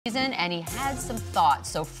And he had some thoughts.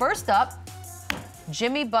 So first up,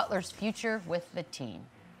 Jimmy Butler's future with the team.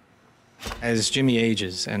 As Jimmy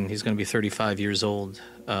ages, and he's going to be 35 years old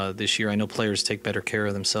this year, I know players take better care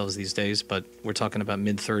of themselves these days, but we're talking about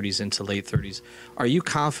mid-30s into late 30s. Are you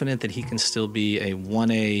confident that he can still be a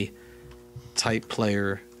 1A type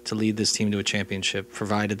player to lead this team to a championship,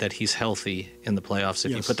 provided that he's healthy in the playoffs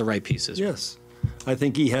if you put the right pieces? Yes. I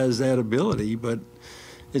think he has that ability, but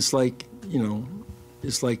it's like, you know,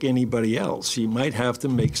 it's like anybody else. You might have to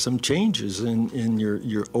make some changes in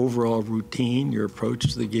your overall routine, your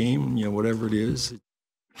approach to the game, you know, whatever it is.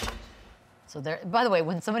 So there, by the way,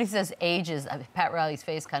 when somebody says ages, Pat Riley's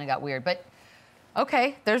face kind of got weird. But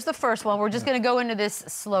okay, there's the first one. We're just going to go into this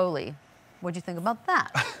slowly. What'd you think about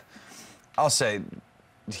that? I'll say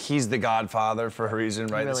he's the godfather for a reason,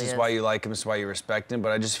 right? Really this is why you like him, this is why you respect him.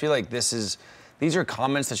 But I just feel like these are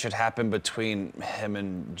comments that should happen between him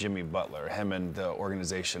and Jimmy Butler, him and the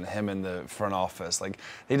organization, him and the front office. Like,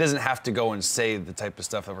 he doesn't have to go and say the type of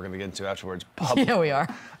stuff that we're going to get into afterwards publicly. Yeah, we are.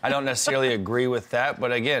 I don't necessarily agree with that,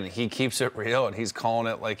 but again, he keeps it real and he's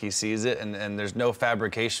calling it like he sees it, and there's no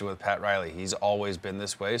fabrication with Pat Riley. He's always been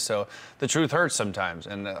this way, so the truth hurts sometimes,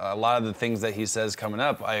 and a lot of the things that he says coming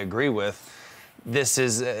up, I agree with.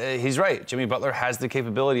 He's right. Jimmy Butler has the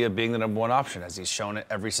capability of being the #1 option. Has he shown it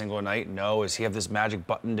every single night? No. Does he have this magic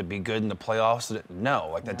button to be good in the playoffs? No.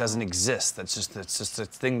 Like, that doesn't exist. That's just a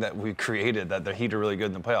thing that we created, that the Heat are really good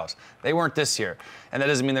in the playoffs. They weren't this year. And that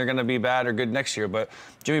doesn't mean they're going to be bad or good next year. But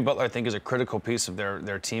Jimmy Butler, I think, is a critical piece of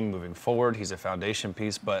their team moving forward. He's a foundation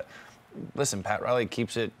piece. But listen, Pat Riley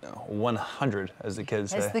keeps it 100, as the kids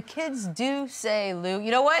say. As the kids do say, Lou. You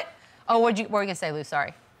know what? Oh, what were you going to say, Lou?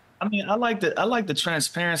 Sorry. I mean, I like the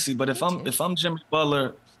transparency, but if I'm Jimmy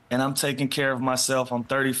Butler and I'm taking care of myself, I'm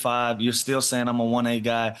 35. You're still saying I'm a 1A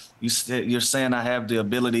guy. You're saying I have the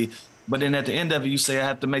ability, but then at the end of it, you say I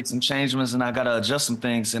have to make some changements and I got to adjust some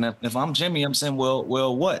things. And if I'm Jimmy, I'm saying, well,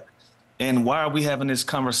 what? And why are we having this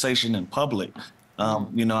conversation in public?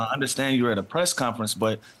 You know, I understand you're at a press conference,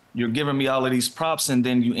 but you're giving me all of these props, and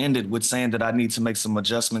then you ended with saying that I need to make some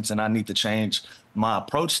adjustments and I need to change my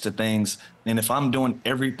approach to things. And if I'm doing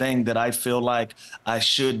everything that I feel like I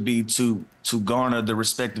should be to garner the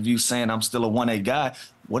respect of you saying I'm still a 1A guy,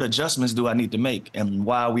 what adjustments do I need to make? And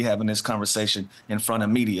why are we having this conversation in front of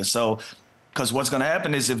media? So, because what's going to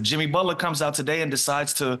happen is if Jimmy Butler comes out today and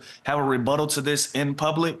decides to have a rebuttal to this in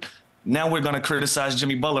public, now we're going to criticize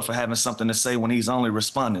Jimmy Butler for having something to say when he's only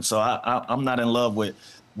responding. So I'm not in love with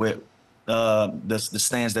the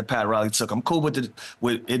stance that Pat Riley took. I'm cool with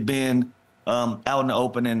it being out in the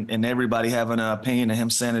open and everybody having an opinion and him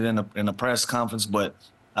saying it in a press conference, but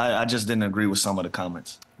I just didn't agree with some of the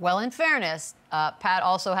comments. Well, in fairness, Pat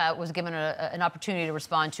also was given an opportunity to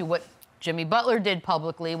respond to what Jimmy Butler did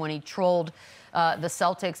publicly when he trolled the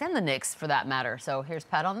Celtics and the Knicks, for that matter. So here's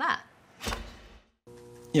Pat on that.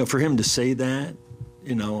 You know, for him to say that,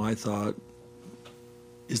 you know, I thought,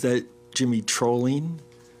 is that Jimmy trolling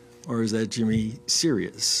or is that Jimmy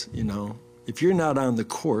serious? You know, if you're not on the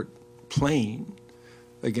court playing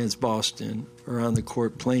against Boston or on the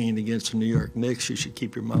court playing against the New York Knicks, you should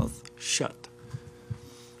keep your mouth shut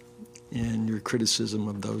in your criticism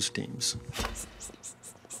of those teams.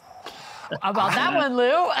 How about that one,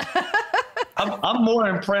 Lou? I'm more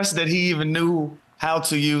impressed that he even knew how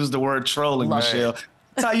to use the word trolling, Michelle.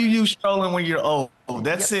 That's how you use trolling when you're old.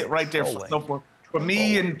 That's it right there. So for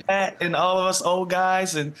me and Pat and all of us old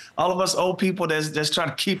guys and all of us old people that's just trying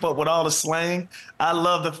to keep up with all the slang, I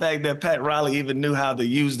love the fact that Pat Riley even knew how to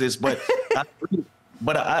use this. But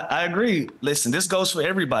I agree. Listen, this goes for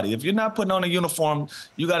everybody. If you're not putting on a uniform,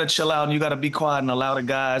 you got to chill out and you got to be quiet and allow the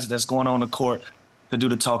guys that's going on the court to do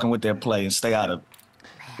the talking with their play and stay out of it.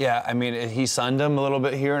 Yeah, I mean, he sunned him a little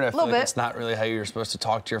bit here, and I feel like it's not really how you're supposed to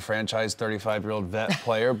talk to your franchise 35-year-old vet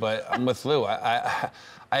player, but I'm with Lou. I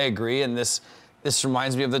agree, and this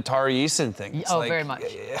reminds me of the Tari Eason thing. It's like, very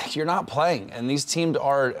much. You're not playing, and these teams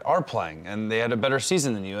are playing, and they had a better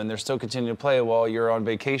season than you, and they're still continuing to play while you're on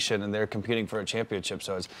vacation, and they're competing for a championship.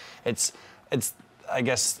 So it's I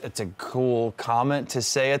guess it's a cool comment to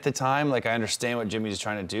say at the time. Like, I understand what Jimmy's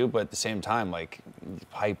trying to do, but at the same time, like,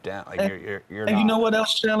 pipe down. Like, you're and not. You know what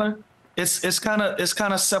else, Chandler? It's kind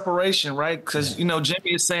of separation, right? Because you know,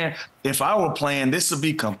 Jimmy is saying if I were playing, this would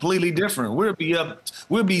be completely different.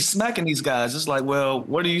 We'll be smacking these guys. It's like, well,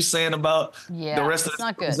 what are you saying about the rest of the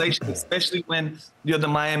organization, especially when you're the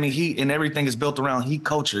Miami Heat and everything is built around Heat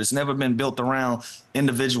culture. It's never been built around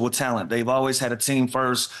individual talent. They've always had a team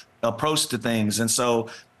first approach to things, and so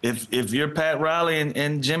if you're Pat Riley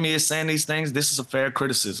and Jimmy is saying these things, this is a fair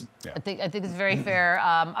criticism. Yeah. I think it's very fair.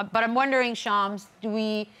 But I'm wondering, Shams,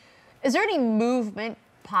 is there any movement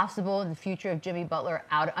possible in the future of Jimmy Butler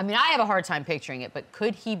out? I mean, I have a hard time picturing it, but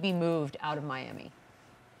could he be moved out of Miami?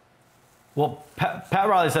 Well, Pat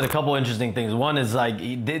Riley said a couple interesting things. One is like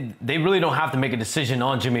they really don't have to make a decision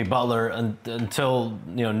on Jimmy Butler until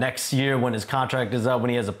next year when his contract is up, when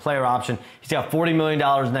he has a player option. He's got $40 million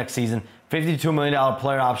next season, $52 million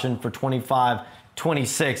player option for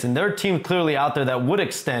 25-26, and there are teams clearly out there that would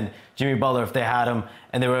extend Jimmy Butler if they had him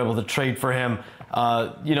and they were able to trade for him.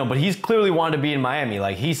 But he's clearly wanted to be in Miami.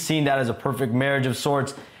 Like, he's seen that as a perfect marriage of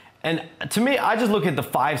sorts. And to me, I just look at the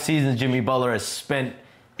 5 seasons Jimmy Butler has spent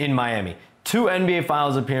in Miami. 2 NBA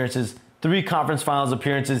Finals appearances, 3 Conference Finals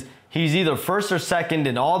appearances. He's either first or second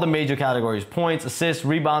in all the major categories: points, assists,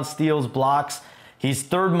 rebounds, steals, blocks. He's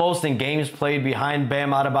 3rd most in games played behind Bam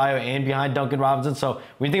Adebayo and behind Duncan Robinson. So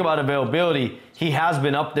when you think about availability, he has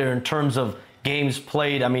been up there in terms of games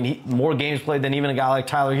played. I mean, more games played than even a guy like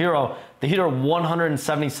Tyler Hero. The Heat are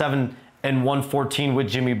 177 and 114 with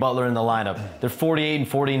Jimmy Butler in the lineup. They're 48 and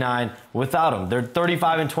 49 without him. They're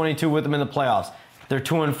 35 and 22 with him in the playoffs. They're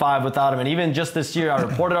 2-5 without him. And even just this year, I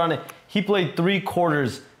reported on it, he played 3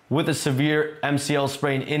 quarters with a severe MCL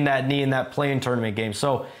sprain in that knee in that play-in tournament game.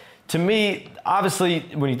 So to me, obviously,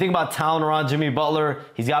 when you think about talent around Jimmy Butler,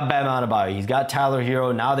 he's got Bam Adebayo, he's got Tyler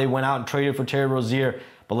Hero. Now they went out and traded for Terry Rozier.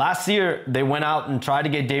 But last year, they went out and tried to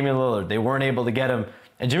get Damian Lillard. They weren't able to get him.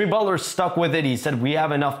 And Jimmy Butler stuck with it. He said, we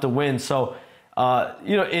have enough to win. So,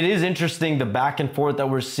 it is interesting, the back and forth that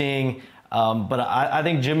we're seeing. But I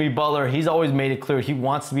think Jimmy Butler, he's always made it clear he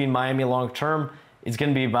wants to be in Miami long term. It's going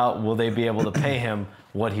to be about, will they be able to pay him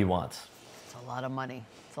what he wants? It's a lot of money.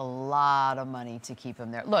 It's a lot of money to keep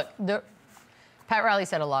him there. Look, Pat Riley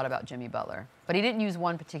said a lot about Jimmy Butler, but he didn't use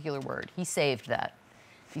one particular word. He saved that.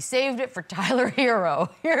 He saved it for Tyler Hero.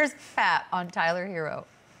 Here's Pat on Tyler Hero.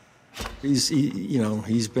 He's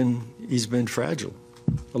been fragile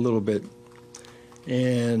a little bit,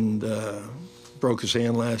 and broke his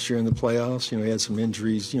hand last year in the playoffs. He had some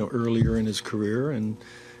injuries, earlier in his career, and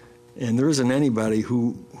there isn't anybody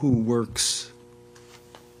who works,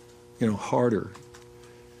 harder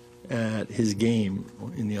at his game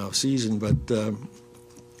in the off season. But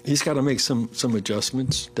he's got to make some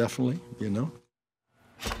adjustments, definitely.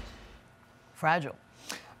 Fragile.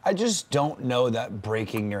 I just don't know that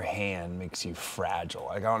breaking your hand makes you fragile.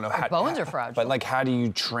 Like, I don't know how bones are fragile. But like, how do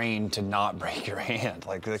you train to not break your hand?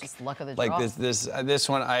 Like, just luck of the draw. Like this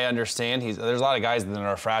one, I understand. There's a lot of guys that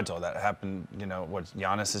are fragile that happen. What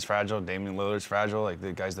Giannis is fragile, Damian Lillard's fragile. Like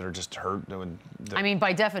the guys that are just hurt. I mean,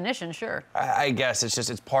 by definition, sure. I guess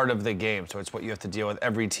it's part of the game. So it's what you have to deal with.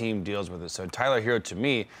 Every team deals with it. So Tyler Hero, to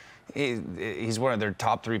me, he's one of their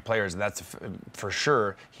top 3 players, and that's for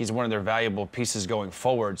sure. He's one of their valuable pieces going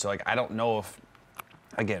forward. So, I don't know if,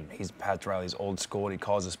 again, he's Pat Riley's old school, and he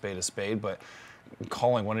calls a spade, but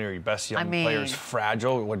calling one of your best young players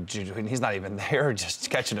fragile, what did you do? He's not even there, just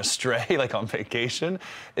catching a stray, like on vacation,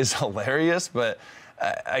 is hilarious. But,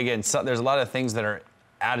 again, there's a lot of things that are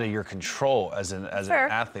out of your control as an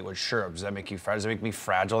athlete. Well, sure, does that make you fragile? Does it make me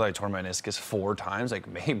fragile that I tore my meniscus 4 times? Like,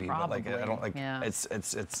 maybe, probably. but I don't Yeah. It's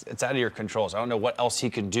out of your control. So I don't know what else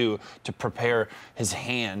he could do to prepare his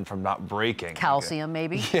hand from not breaking. Calcium,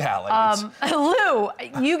 maybe. Yeah. Lou,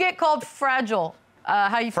 you get called fragile.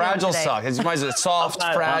 How you feeling fragile today? sucks. It's soft,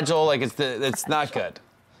 fragile. Like it's not good.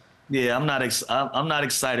 Yeah, I'm not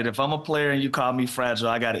excited. If I'm a player and you call me fragile,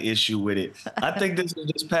 I got an issue with it. I think this is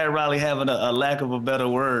just Pat Riley having a lack of a better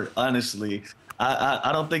word, honestly.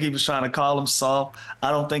 I don't think he was trying to call him soft.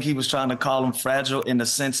 I don't think he was trying to call him fragile in the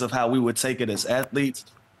sense of how we would take it as athletes.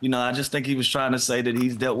 I just think he was trying to say that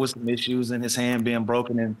he's dealt with some issues in his hand being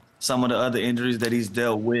broken and some of the other injuries that he's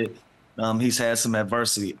dealt with. He's had some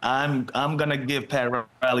adversity. I'm going to give Pat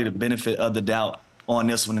Riley the benefit of the doubt on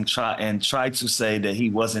this one and try to say that he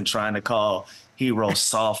wasn't trying to call Hero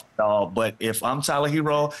soft at all. But if I'm Tyler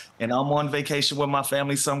Hero and I'm on vacation with my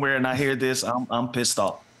family somewhere and I hear this, I'm pissed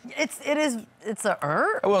off. It's a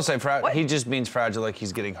I will say he just means fragile, like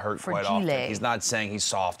he's getting hurt quite often. He's not saying he's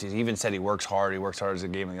soft. He even said he works hard. He works hard as a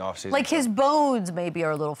game in the offseason. Like his bones maybe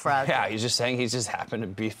are a little fragile. Yeah, he's just saying he's just happened to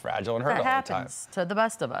be fragile and hurt all the time. That happens to the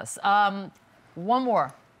best of us. One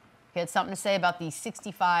more. He had something to say about the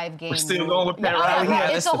 65-game. We're still going with Pat Riley.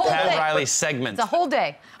 Yeah, It's the Pat Riley segment. It's a whole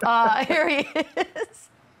day. Here he is.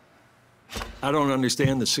 I don't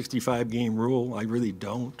understand the 65-game rule. I really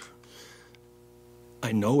don't.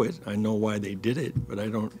 I know it. I know why they did it, but I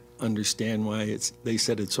don't understand why they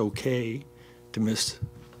said it's okay to miss.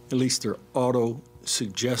 At least they're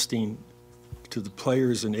auto-suggesting to the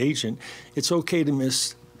players and agent, it's okay to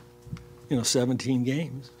miss, 17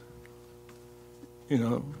 games.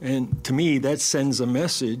 And to me, that sends a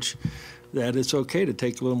message that it's okay to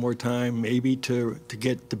take a little more time, maybe to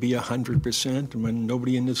get to be 100%. When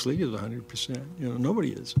nobody in this league is 100%. You know,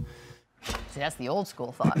 nobody is. See, that's the old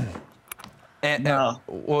school thought.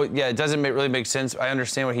 Well, yeah, it doesn't really make sense. I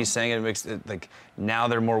understand what he's saying. It makes it like now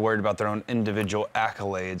they're more worried about their own individual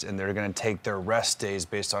accolades, and they're going to take their rest days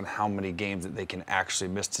based on how many games that they can actually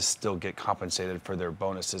miss to still get compensated for their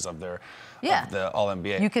bonuses of their of the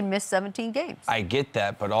All-NBA. You can miss 17 games. I get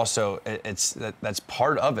that, but also that's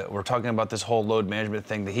part of it. We're talking about this whole load management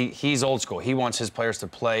thing. That he's old school. He wants his players to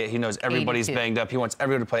play. He knows everybody's 82. banged up. He wants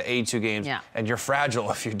everyone to play 82 games, and you're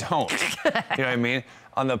fragile if you don't. You know what I mean?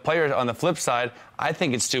 On the flip side, I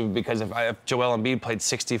think it's stupid because if Joel Embiid played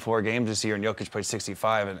 64 games this year and Jokic played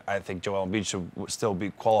 65, and I think Joel Embiid should still be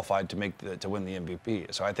qualified to win the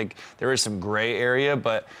MVP. So I think there is some gray area,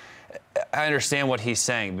 but I understand what he's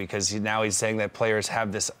saying because now he's saying that players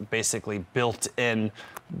have this basically built-in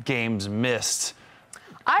games missed.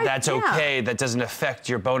 That's okay. That doesn't affect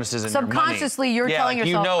your bonuses and your money. Subconsciously, you're telling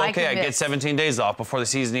yourself, I get 17 days off before the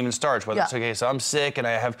season even starts. Whether it's okay, so I'm sick and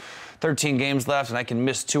I have 13 games left and I can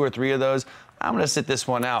miss 2 or 3 of those. I'm going to sit this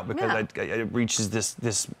one out because it reaches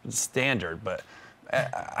this standard. But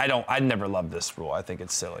I never loved this rule. I think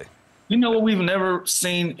it's silly. You know what we've never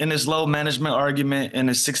seen in this load management argument, in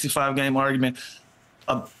this 65-game argument?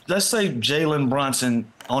 Let's say Jalen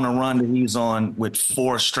Brunson on a run that he's on with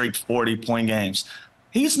 4 straight 40-point games.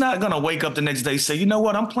 He's not going to wake up the next day and say, you know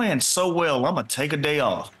what, I'm playing so well, I'm going to take a day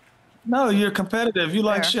off. No, you're competitive. You're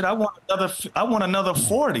like, shit, I want another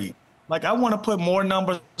 40. Like, I want to put more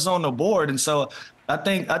numbers on the board. And so I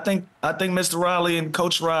think Mr. Riley and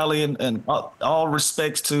Coach Riley and all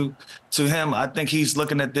respects to him, I think he's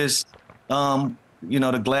looking at this,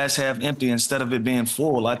 the glass half empty instead of it being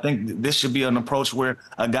full. I think this should be an approach where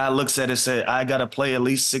a guy looks at it and says, I got to play at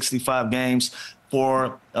least 65 games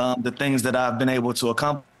for the things that I've been able to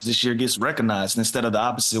accomplish this year gets recognized instead of the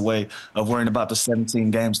opposite way of worrying about the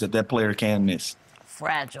 17 games that player can miss.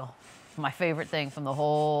 Fragile. My favorite thing from the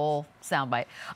whole soundbite.